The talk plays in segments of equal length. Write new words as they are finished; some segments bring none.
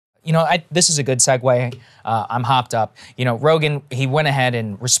You know, this is a good segue. I'm hopped up. You know, Rogan, he went ahead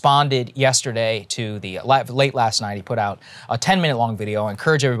and responded yesterday to the late last night. He put out a 10-minute long video. I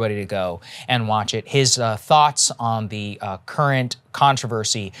encourage everybody to go and watch it. His thoughts on the current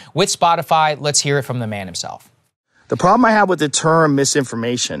controversy with Spotify. Let's hear it from the man himself. The problem I have with the term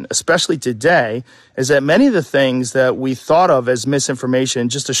misinformation, especially today, is that many of the things that we thought of as misinformation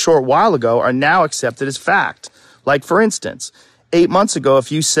just a short while ago are now accepted as fact. Like, for instance, 8 months ago,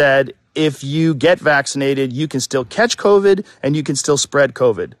 if you said, if you get vaccinated, you can still catch COVID and you can still spread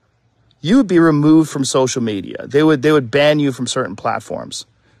COVID, you would be removed from social media. They would ban you from certain platforms.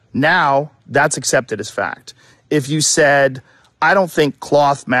 Now, that's accepted as fact. If you said, I don't think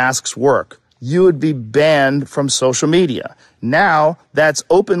cloth masks work, you would be banned from social media. Now, that's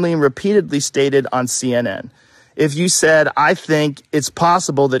openly and repeatedly stated on CNN. If you said, I think it's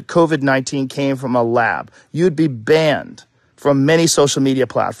possible that COVID-19 came from a lab, you'd be banned from many social media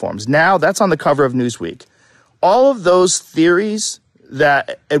platforms. Now, that's on the cover of Newsweek. All of those theories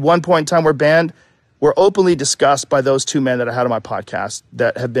that at one point in time were banned were openly discussed by those two men that I had on my podcast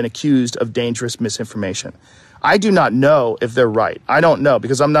that have been accused of dangerous misinformation. I do not know if they're right. I don't know,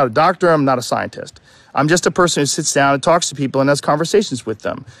 because I'm not a doctor, I'm not a scientist. I'm just a person who sits down and talks to people and has conversations with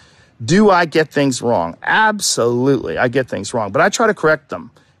them. Do I get things wrong? Absolutely, I get things wrong, but I try to correct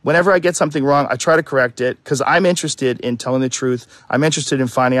them. Whenever I get something wrong, I try to correct it because I'm interested in telling the truth. I'm interested in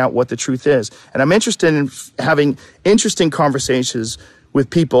finding out what the truth is. And I'm interested in having interesting conversations with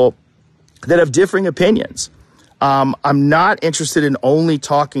people that have differing opinions. I'm not interested in only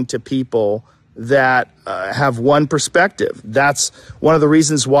talking to people that have one perspective. That's one of the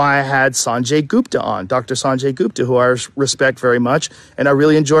reasons why I had Sanjay Gupta on, Dr. Sanjay Gupta, who I respect very much, and I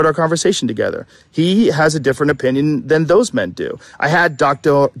really enjoyed our conversation together. He has a different opinion than those men do. I had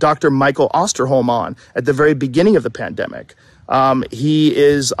Dr. Michael Osterholm on at the very beginning of the pandemic. He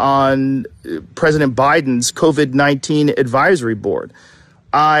is on President Biden's COVID-19 advisory board.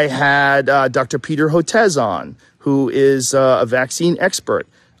 I had Dr. Peter Hotez on, who is a vaccine expert.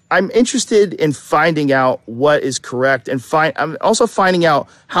 I'm interested in finding out what is correct, and I'm also finding out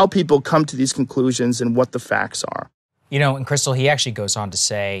how people come to these conclusions and what the facts are. You know, and Krystal, he actually goes on to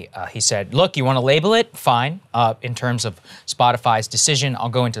say, he said, look, you want to label it? Fine. In terms of Spotify's decision, I'll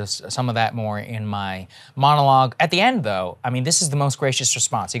go into some of that more in my monologue. At the end, though, I mean, this is the most gracious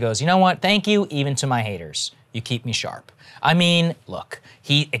response. He goes, you know what? Thank you, even to my haters. You keep me sharp. I mean, look,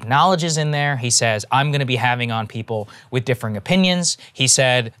 he acknowledges in there, he says, I'm going to be having on people with differing opinions. He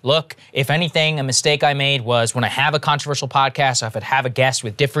said, look, if anything, a mistake I made was when I have a controversial podcast, if I have a guest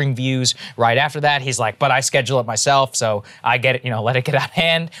with differing views right after that, he's like, but I schedule it myself, so I get it, you know, let it get out of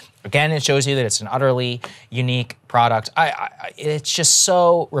hand. Again, it shows you that it's an utterly unique product. It's just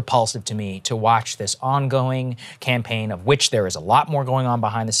so repulsive to me to watch this ongoing campaign, of which there is a lot more going on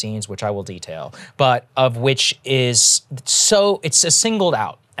behind the scenes, which I will detail, but of which is so, it's a singled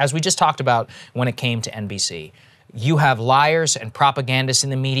out, as we just talked about when it came to NBC. You have liars and propagandists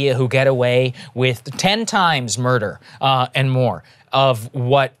in the media who get away with 10 times murder and more of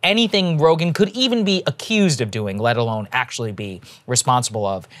what anything Rogan could even be accused of doing, let alone actually be responsible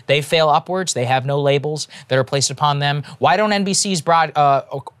of. They fail upwards. They have no labels that are placed upon them. Why don't NBC's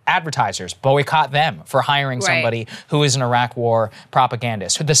advertisers boycott them for hiring somebody who is an Iraq war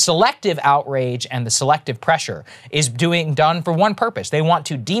propagandist? The selective outrage and the selective pressure is done for one purpose. They want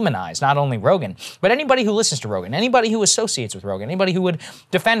to demonize not only Rogan, but anybody who listens to Rogan, anybody who associates with Rogan, anybody who would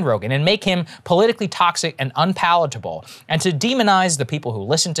defend Rogan, and make him politically toxic and unpalatable, and to demonize the people who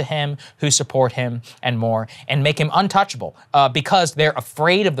listen to him, who support him, and more, and make him untouchable because they're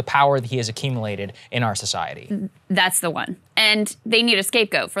afraid of the power that he has accumulated in our society. That's the one. And they need a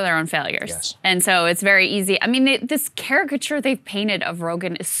scapegoat for their own failures. Yes. And so it's very easy. I mean, this caricature they've painted of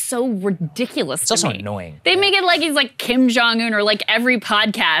Rogan is so ridiculous to me. It's also annoying. They make it like he's like Kim Jong-un, or like every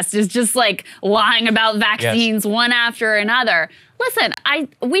podcast is just like lying about vaccines one after another. Listen,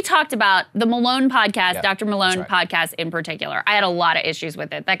 we talked about the Malone podcast, Dr. Malone podcast in particular. I had a lot of issues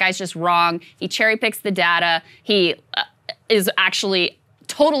with it. That guy's just wrong. He cherry picks the data. He is actually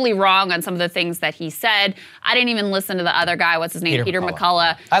totally wrong on some of the things that he said. I didn't even listen to the other guy. What's his name? Peter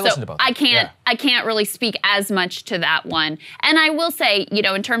McCullough. I listened to both. I can't really speak as much to that one. And I will say, you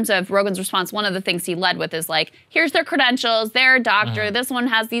know, in terms of Rogan's response, one of the things he led with is like, here's their credentials. They're a doctor. This one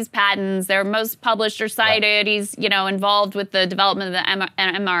has these patents. They're most published or cited. He's, you know, involved with the development of the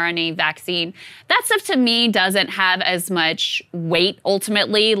mRNA vaccine. That stuff to me doesn't have as much weight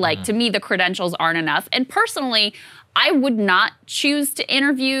ultimately. Like to me, the credentials aren't enough. And personally, I would not choose to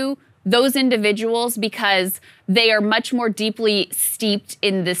interview those individuals, because they are much more deeply steeped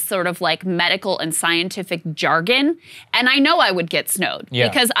in this sort of like medical and scientific jargon. And I know I would get snowed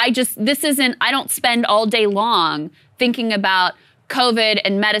because I don't spend all day long thinking about COVID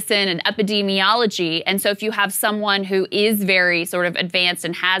and medicine and epidemiology. And so if you have someone who is very sort of advanced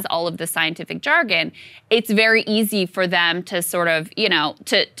and has all of the scientific jargon, it's very easy for them to sort of,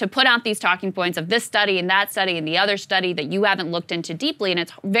 to put out these talking points of this study and that study and the other study that you haven't looked into deeply. And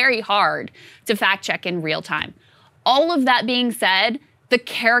it's very hard to fact check in real time. All of that being said, the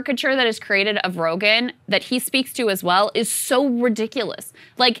caricature that is created of Rogan that he speaks to as well is so ridiculous.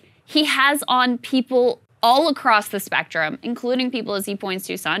 Like, he has on people all across the spectrum, including people, as he points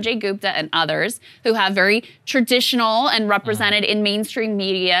to, Sanjay Gupta and others, who have very traditional and represented in mainstream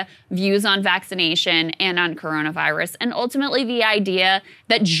media views on vaccination and on coronavirus. And ultimately the idea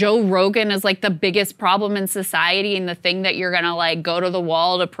that Joe Rogan is like the biggest problem in society and the thing that you're gonna like go to the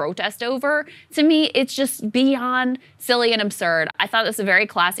wall to protest over, to me, it's just beyond silly and absurd. I thought this was a very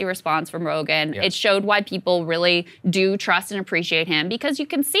classy response from Rogan. Yes. It showed why people really do trust and appreciate him, because you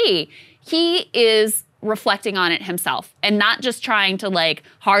can see he is reflecting on it himself and not just trying to like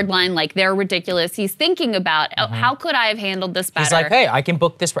hardline like they're ridiculous. He's thinking about how could I have handled this better? He's like, hey, I can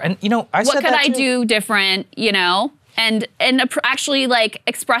book this. And what could I do different? And actually like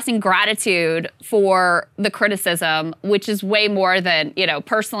expressing gratitude for the criticism, which is way more than,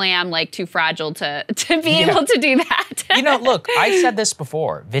 personally I'm like too fragile to be able to do that. Look, I said this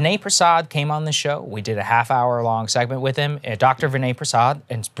before. Vinay Prasad came on the show. We did a half-hour-long segment with him, Dr. Vinay Prasad,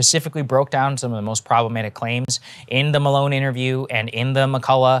 and specifically broke down some of the most problematic claims in the Malone interview and in the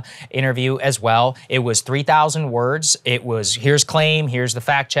McCullough interview as well. It was 3,000 words. It was, here's claim, here's the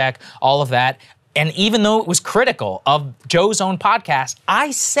fact check, all of that. And even though it was critical of Joe's own podcast,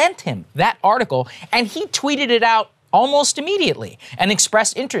 I sent him that article and he tweeted it out almost immediately and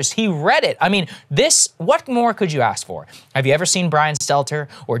expressed interest. He read it. I mean, what more could you ask for? Have you ever seen Brian Stelter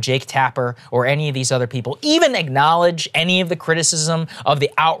or Jake Tapper or any of these other people even acknowledge any of the criticism of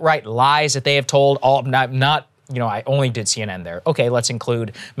the outright lies that they have told? I only did CNN there. Okay, let's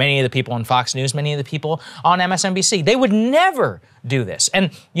include many of the people on Fox News, many of the people on MSNBC. They would never do this.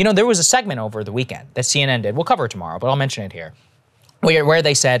 And, there was a segment over the weekend that CNN did. We'll cover it tomorrow, but I'll mention it here. Where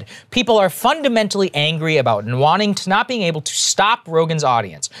they said, people are fundamentally angry about not being able to stop Rogan's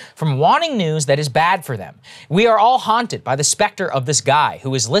audience from wanting news that is bad for them. We are all haunted by the specter of this guy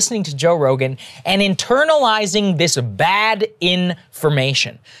who is listening to Joe Rogan and internalizing this bad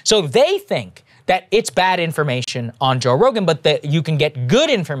information. So they think that it's bad information on Joe Rogan, but that you can get good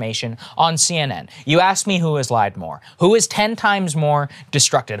information on CNN. You asked me who has lied more. Who is 10 times more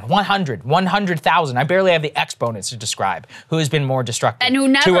destructive? 100, 100,000. I barely have the exponents to describe who has been more destructive and who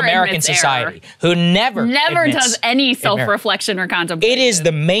never to American society. Who never does any self-reflection or contemplation. It is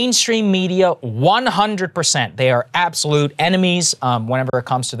the mainstream media, 100%. They are absolute enemies whenever it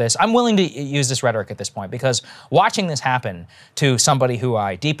comes to this. I'm willing to use this rhetoric at this point because watching this happen to somebody who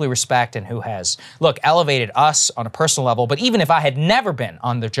I deeply respect and who has elevated us on a personal level, but even if I had never been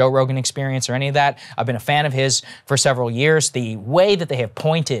on the Joe Rogan Experience or any of that, I've been a fan of his for several years. The way that they have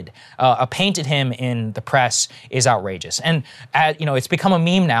painted him in the press is outrageous. And, it's become a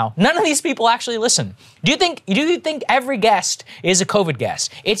meme now. None of these people actually listen. Do you think every guest is a COVID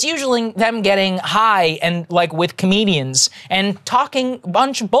guest? It's usually them getting high and with comedians and talking a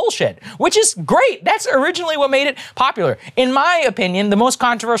bunch of bullshit, which is great. That's originally what made it popular. In my opinion, the most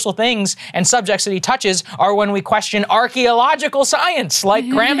controversial things and subjects that he touches are when we question archaeological science, like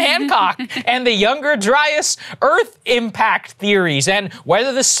Graham Hancock and the Younger Dryas Earth impact theories, and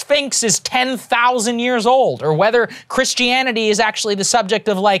whether the Sphinx is 10,000 years old, or whether Christianity is actually the subject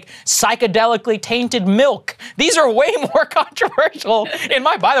of psychedelically tainted milk. These are way more controversial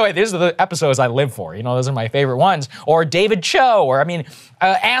by the way, these are the episodes I live for. Those are my favorite ones. Or David Cho, or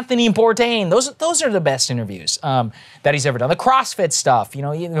Anthony Bourdain. Those are the best interviews that he's ever done. The CrossFit stuff,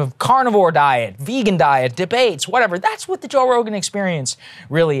 carnivore diet, vegan diet, debates, whatever. That's what the Joe Rogan Experience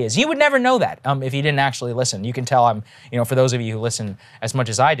really is. You would never know that if you didn't actually listen. You can tell for those of you who listen as much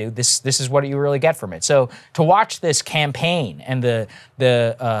as I do, this is what you really get from it. So to watch this campaign and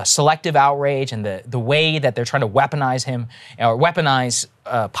the selective outrage and the way that they're trying to weaponize him or weaponize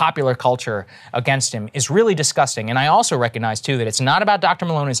popular culture against him is really disgusting. And I also recognize, too, that it's not about Dr.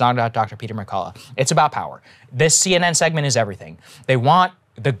 Malone, it's not about Dr. Peter McCullough. It's about power. This CNN segment is everything. They want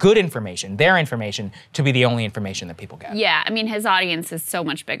the good information, their information, to be the only information that people get. Yeah, his audience is so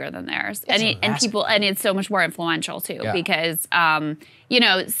much bigger than theirs. And it's so much more influential, too, because, CNN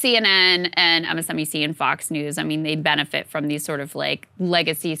and MSNBC and Fox News, they benefit from these sort of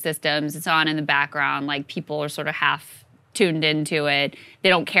legacy systems. It's on in the background, people are sort of half tuned into it. They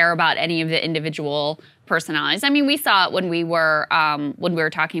don't care about any of the individual personalities. I mean, we saw it when we were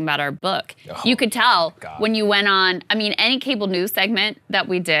talking about our book. Oh, you could tell God. when you went on, I mean, any cable news segment that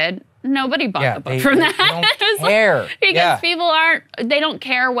we did, nobody bought the book they, from they that. don't care. Because people they don't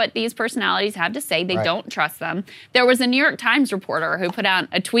care what these personalities have to say. They don't trust them. There was a New York Times reporter who put out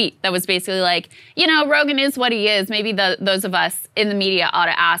a tweet that was basically like, you know, Rogan is what he is. Maybe those of us in the media ought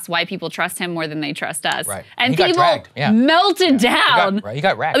to ask why people trust him more than they trust us. Right. And he got people dragged. melted down. He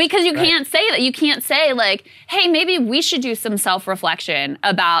got wrecked. Because you can't say that. You can't say like, hey, maybe we should do some self-reflection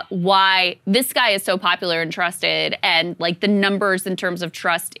about why this guy is so popular and trusted, and like the numbers in terms of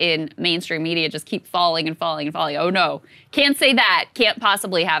trust in mainstream media just keep falling and falling and falling. Oh no, can't say that. Can't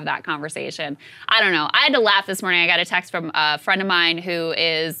possibly have that conversation. I don't know. I had to laugh this morning. I got a text from a friend of mine who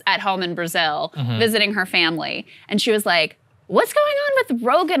is at home in Brazil visiting her family. And she was like, what's going on with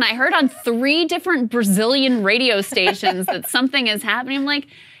Rogan? I heard on 3 different Brazilian radio stations that something is happening. I'm like,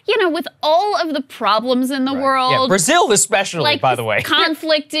 you know, with all of the problems in the world. Yeah, Brazil especially, like, by the way.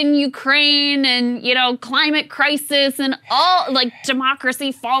 Conflict in Ukraine and, you know, climate crisis and all, like,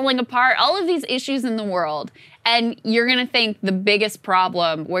 democracy falling apart, all of these issues in the world. And you're going to think the biggest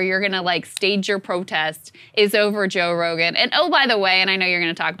problem where you're going to, like, stage your protest is over Joe Rogan. And, oh, by the way, and I know you're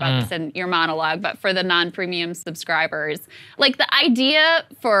going to talk about this in your monologue, but for the non-premium subscribers, like, the idea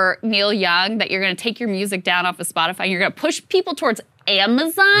for Neil Young that you're going to take your music down off of Spotify and you're going to push people towards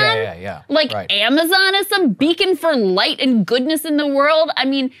Amazon? Yeah. Like, Amazon is some beacon for light and goodness in the world? I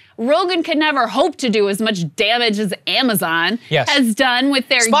mean, Rogan could never hope to do as much damage as Amazon has done with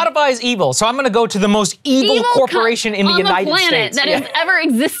their... Spotify is evil, so I'm going to go to the most evil corporation in the United States. That has ever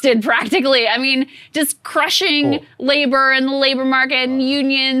existed, practically. I mean, just crushing labor and the labor market and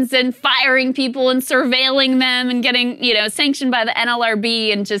unions and firing people and surveilling them and getting, you know, sanctioned by the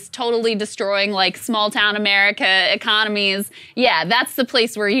NLRB and just totally destroying, like, small-town America economies. Yeah, that's the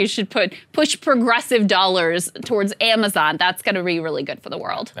place where you should push progressive dollars towards Amazon. That's going to be really good for the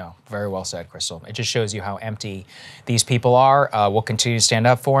world. No, very well said, Krystal. It just shows you how empty these people are. We'll continue to stand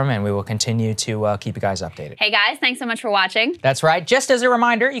up for them, and we will continue to keep you guys updated. Hey, guys, thanks so much for watching. That's right. Just as a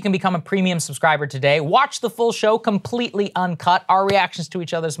reminder, you can become a premium subscriber today. Watch the full show completely uncut, our reactions to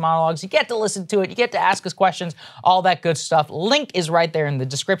each other's monologues. You get to listen to it. You get to ask us questions, all that good stuff. Link is right there in the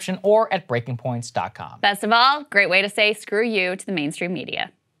description or at breakingpoints.com. Best of all, great way to say screw you to the mainstream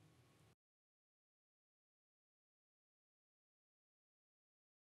media.